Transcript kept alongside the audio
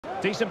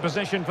Decent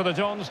position for the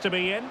Dons to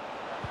be in.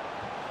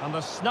 And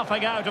the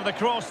snuffing out of the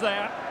cross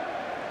there.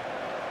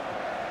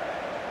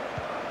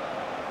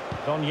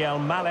 Donyell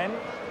Malen.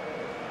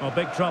 Well,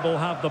 big trouble,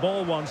 have the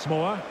ball once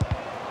more.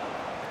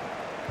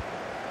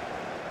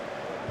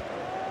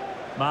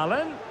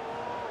 Malen.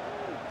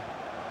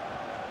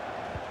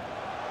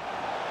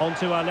 On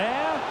to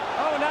Allaire.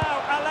 Oh,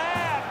 now,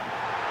 Allaire!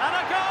 And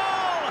a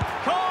goal!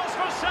 Cause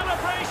for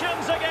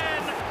celebrations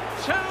again.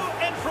 2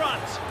 in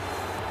front.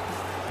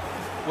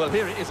 Well,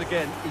 here it is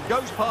again. He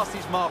goes past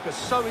his marker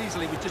so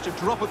easily with just a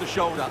drop of the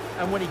shoulder.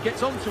 And when he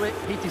gets onto it,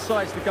 he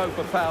decides to go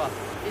for power.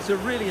 It's a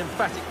really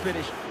emphatic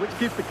finish, which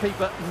gives the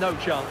keeper no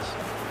chance.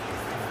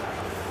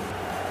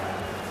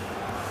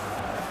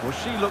 Well,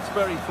 she looks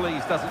very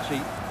pleased, doesn't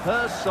she?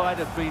 Her side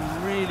have been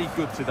really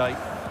good today.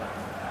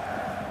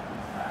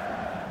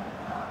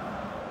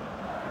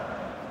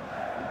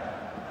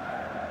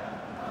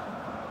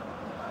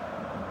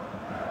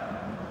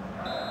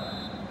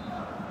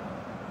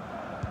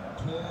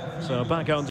 So back on